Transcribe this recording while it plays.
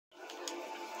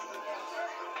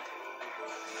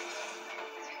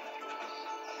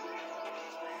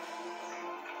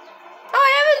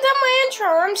my intro.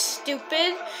 I'm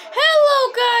stupid.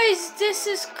 Hello guys, this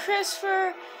is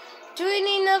Christopher doing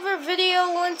another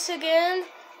video once again.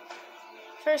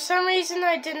 For some reason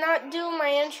I did not do my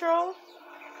intro.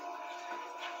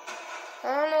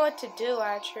 I don't know what to do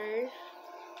actually.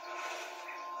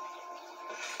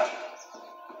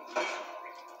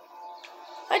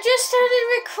 I just started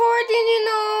recording,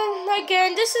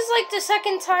 again. This is like the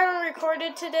second time I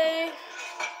recorded today.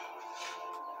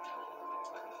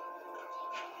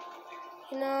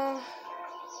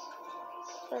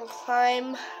 And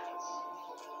climb.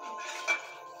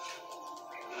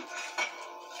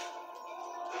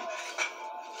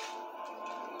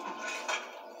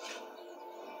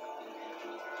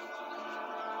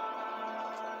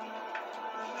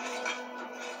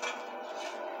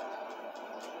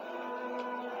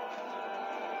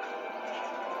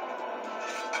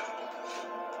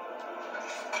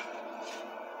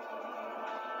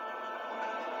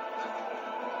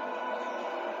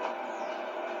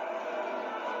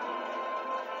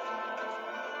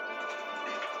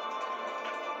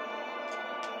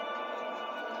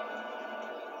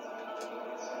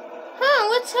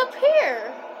 What's up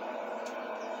here?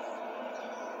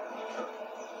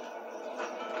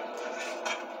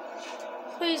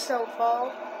 Please don't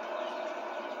fall.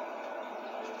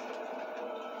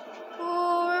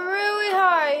 Oh, we're really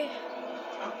high.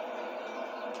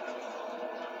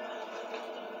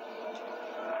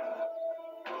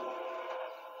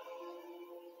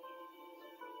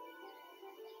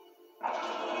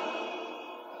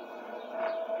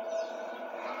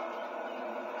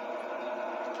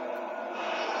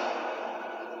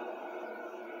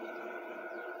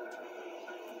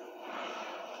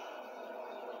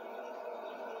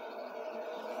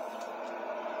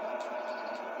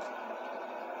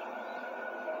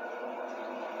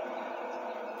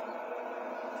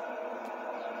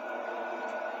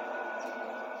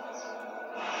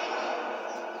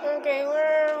 Okay,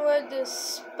 where would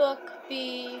this book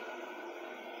be?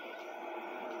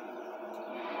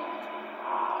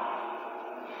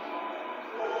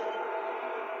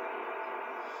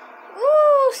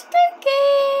 Ooh, sticky!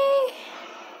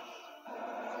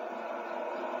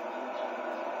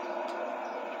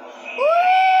 Woo-hoo!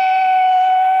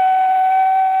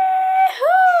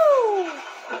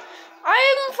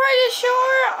 I'm pretty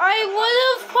sure I would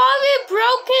have probably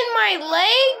broken my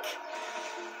leg.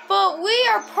 But we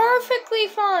are perfectly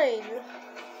fine.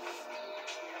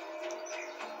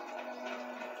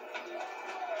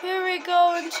 Here we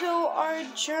go into our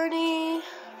journey.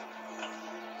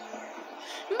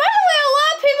 And by the way, a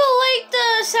lot of people like the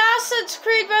Assassin's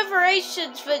Creed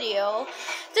Revelations video.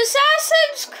 The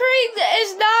Assassin's Creed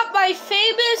is not my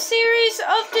favorite series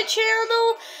of the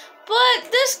channel, but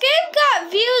this game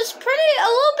got views a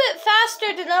little bit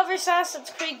faster than other Assassin's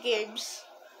Creed games.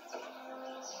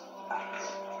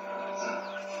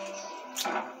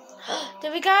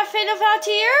 Did we got a Fate of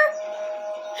Altair?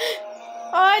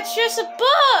 Oh, it's just a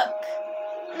book.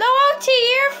 No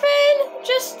Altair, Finn.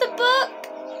 Just the book.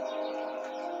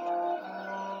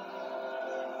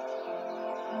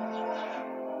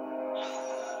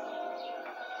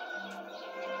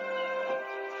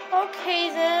 Okay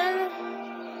then.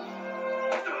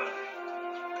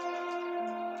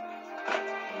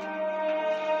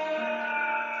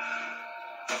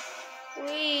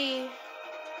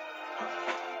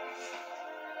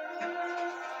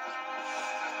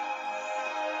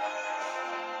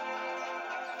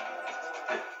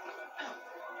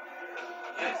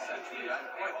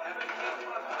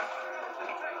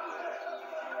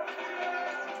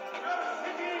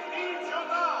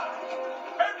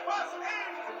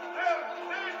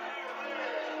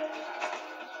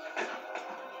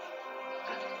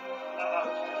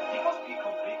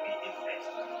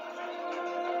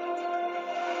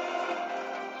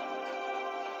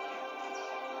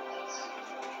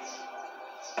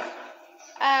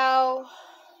 Ow.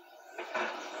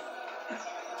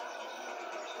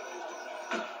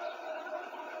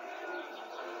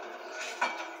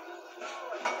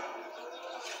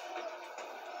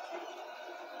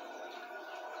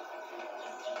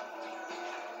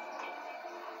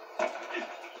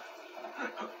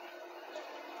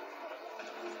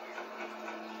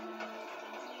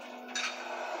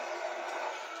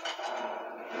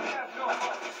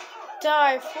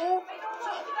 Die, fool.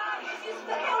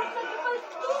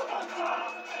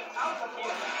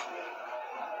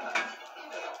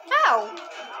 Ow.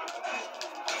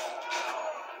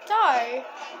 Die.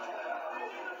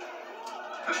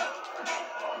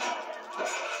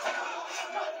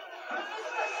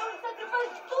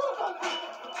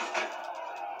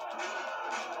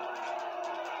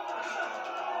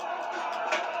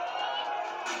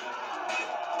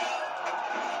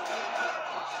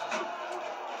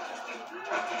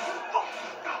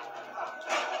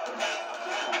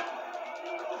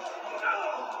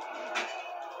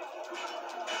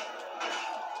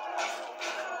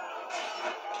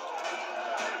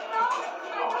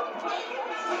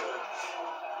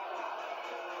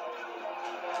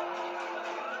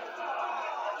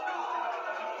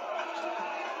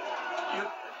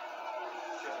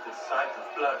 sight of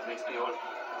blood makes me old.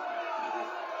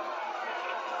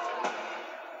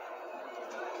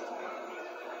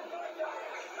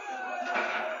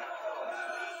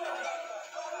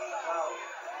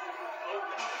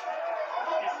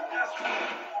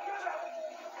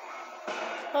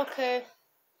 Okay.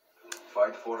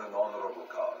 Fight for an honorable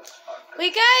cause. We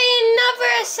got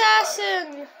another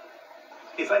assassin.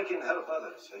 If I can help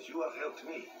others as you have helped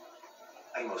me,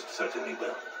 I most certainly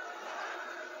will.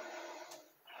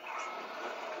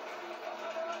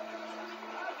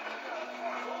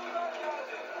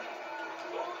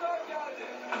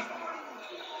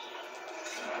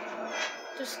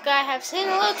 This guy has seen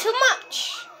a little too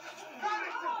much.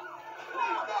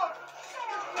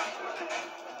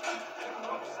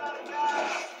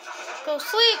 Go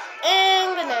sleep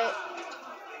and good night.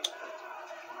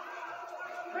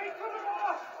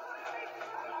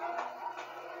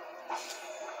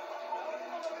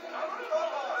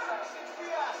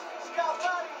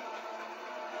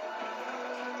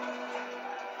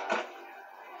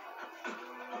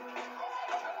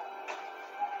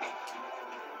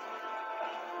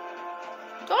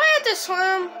 Do I have to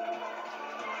swim?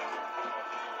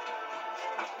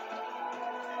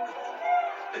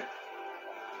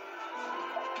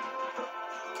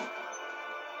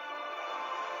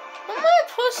 What am I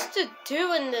supposed to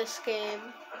do in this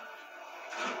game?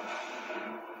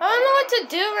 I don't know what to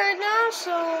do right now,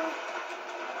 so...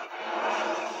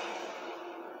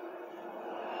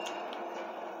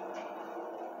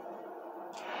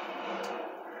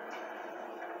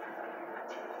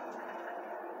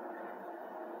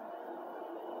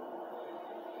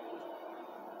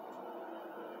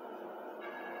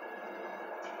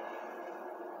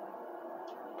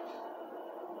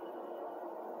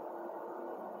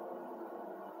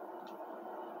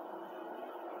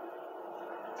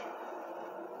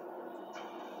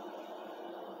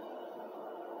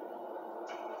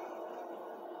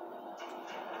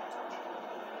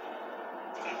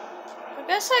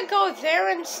 I guess I go there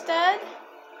instead.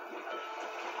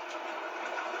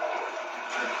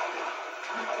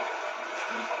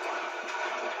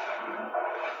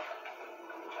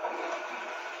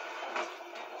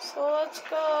 So let's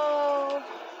go.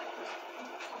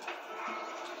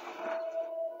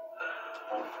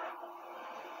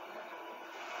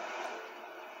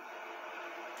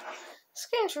 This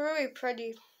game's really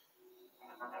pretty.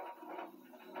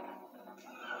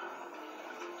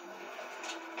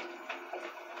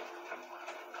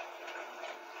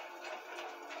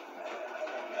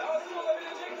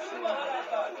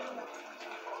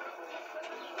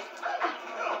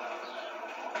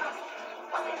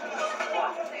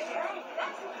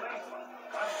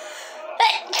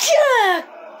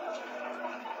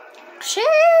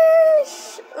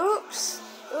 Cheers! Oops.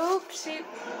 Oopsie.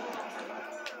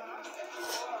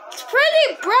 It's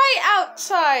pretty bright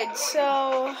outside,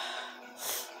 so...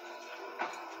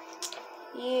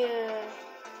 yeah.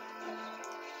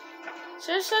 Is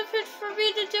there something for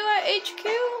me to do at HQ?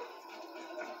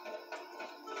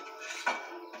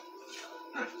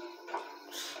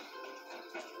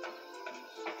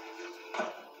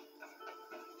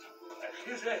 At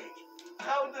his age,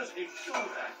 how does he do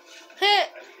that? Hit.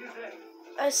 At his age.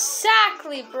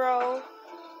 Exactly, bro.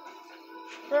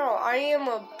 Bro, I am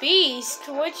a beast.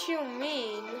 What you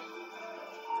mean?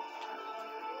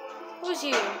 Who's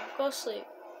you? Go sleep.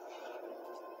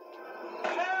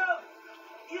 Help!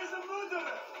 He is a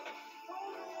murderer!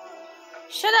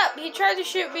 Shut up. He tried to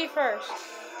shoot me first.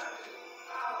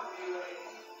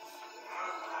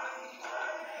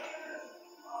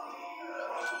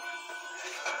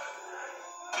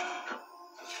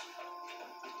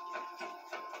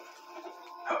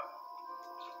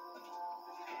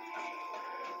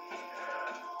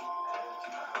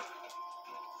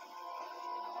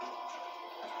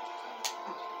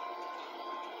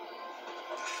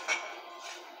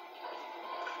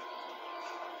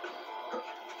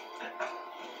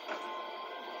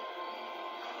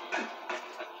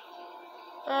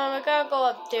 I gotta go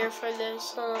up there for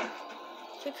this.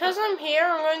 Because I'm here,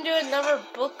 I'm gonna do another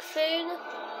book thing.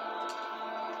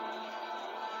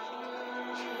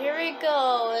 So here we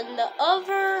go, and the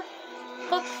other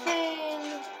book thing.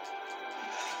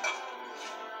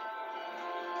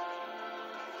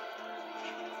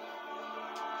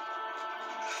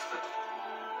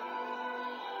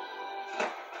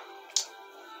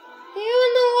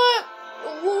 You know what?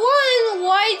 One,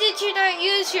 why did you not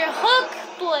use your hook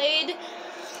blade?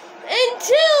 And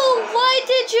two, why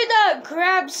did you not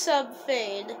grab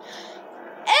something?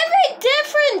 Every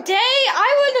different day,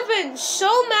 I would have been so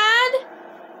mad.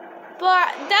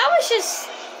 But that was just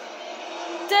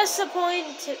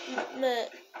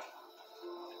disappointment.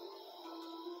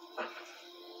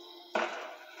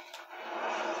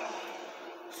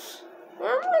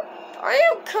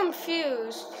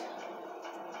 confused.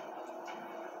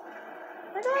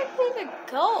 Where do I need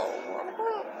to go? I'm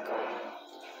gonna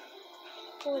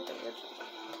go with the original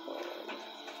plan.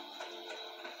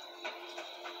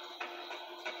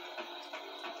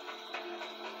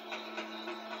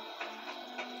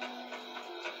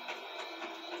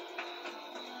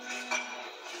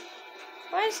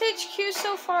 Why is HQ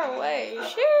so far away?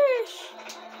 Sheesh.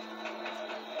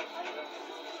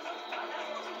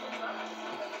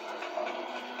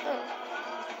 Oh.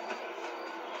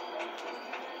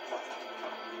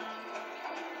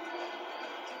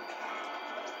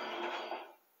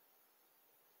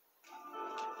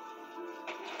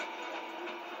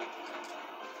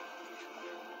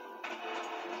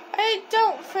 I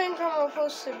don't think I'm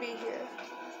supposed to be here.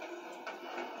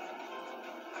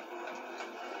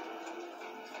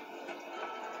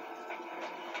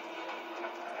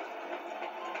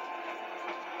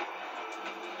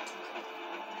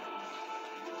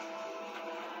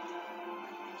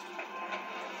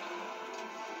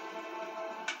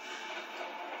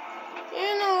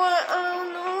 You know what? I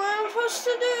don't know what I'm supposed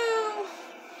to do.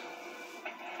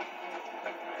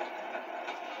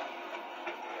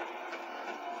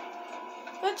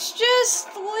 Let's just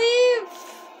leave.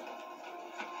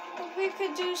 We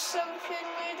could do something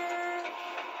later.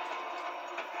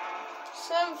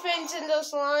 Some things in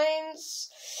those lines.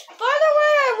 By the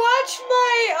way, I watched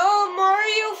my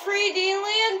Mario 3D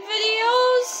Land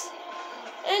videos.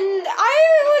 And I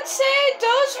would say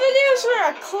those videos were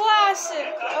a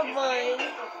classic of mine.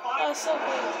 Oh, so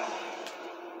good.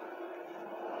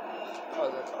 Oh,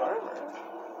 that's armor.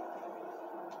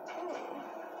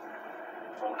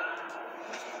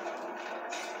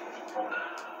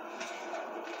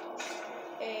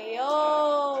 Hey,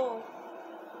 yo.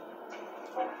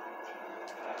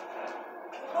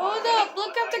 Hold up,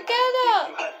 look at the get-up.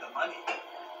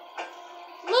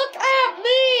 Look at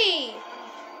me.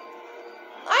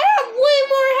 I have way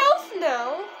more health now.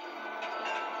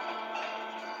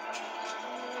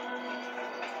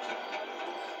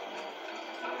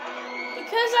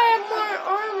 Because I have more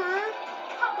armor,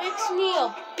 makes me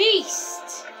a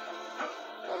beast.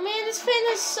 Oh man, this thing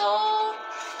is so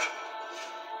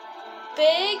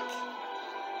big.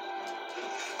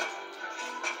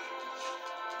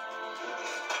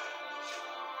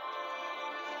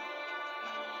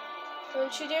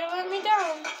 Don't you dare let me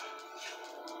down.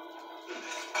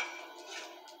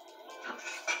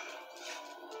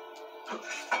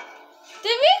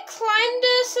 Did we climb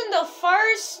this in the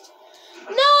first?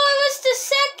 No, it was the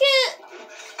second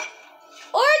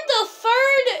or the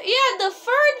third. Yeah, the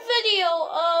third video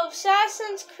of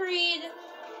Assassin's Creed.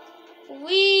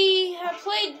 We have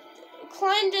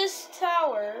climbed this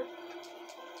tower.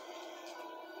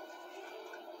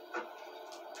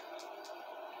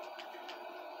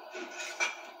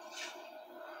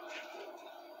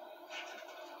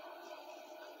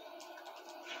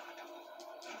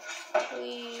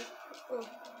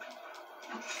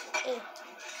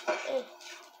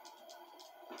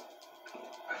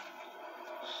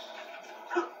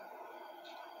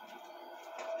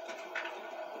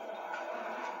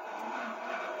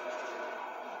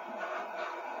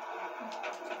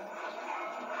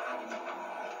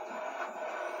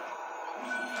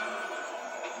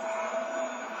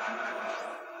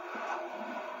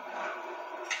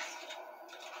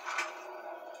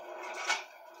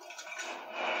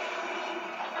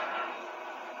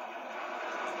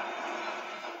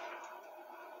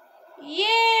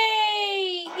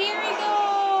 Yay! Here we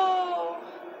go!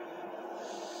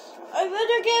 I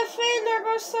better get Finn, there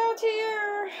goes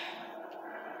Saltier.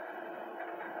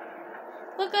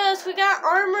 Look at us, we got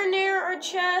armor near our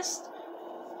chest.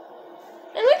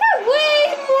 And we got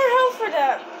way more health for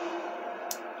that.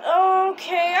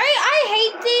 Okay, I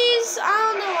hate these. I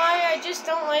don't know why, I just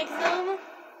don't like them.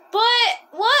 But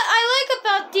what I like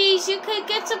about these, you could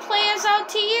get to play as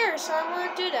Altair, so I'm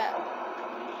gonna do that.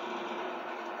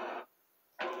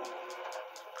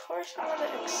 Of course I'm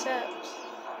gonna accept.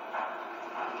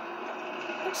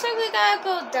 Looks like we gotta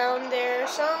go down there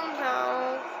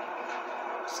somehow.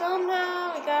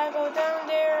 Somehow we gotta go down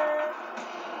there.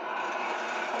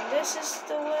 And this is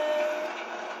the way.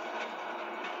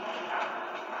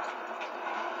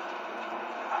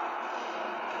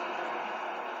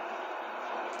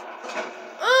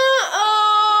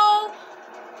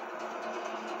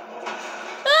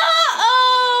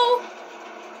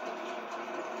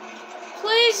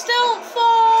 Please don't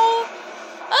fall.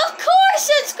 Of course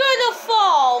it's gonna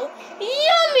fall.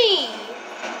 Yummy.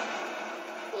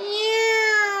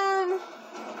 Yum.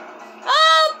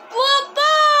 Oh,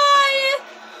 bye.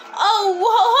 Oh,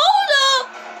 hold up.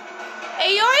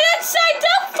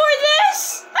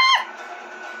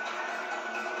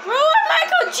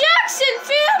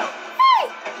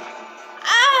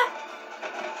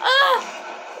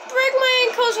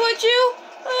 got you.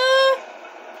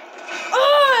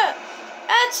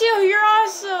 Ezio, you're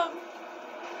awesome.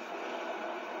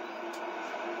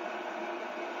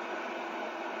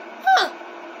 Huh.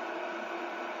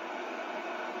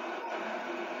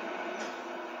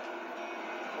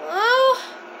 Well,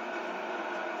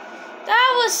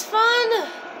 that was fun.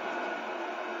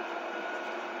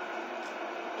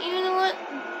 You know what?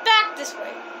 Back this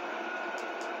way.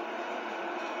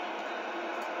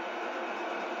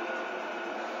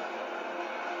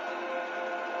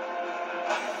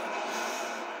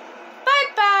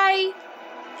 Bye-bye.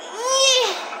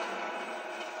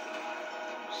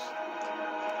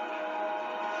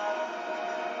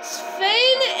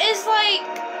 Spain is like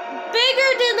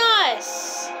bigger than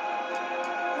us.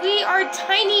 We are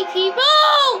tiny people.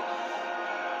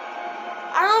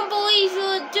 I don't believe you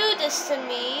would do this to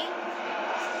me.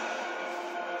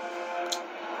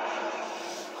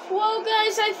 Well,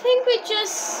 guys, I think we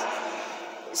just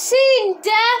seen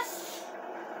death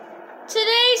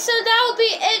today, so that will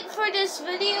be it for this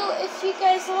video. If you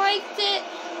guys liked it,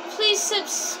 please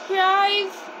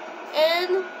subscribe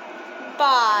and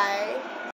bye.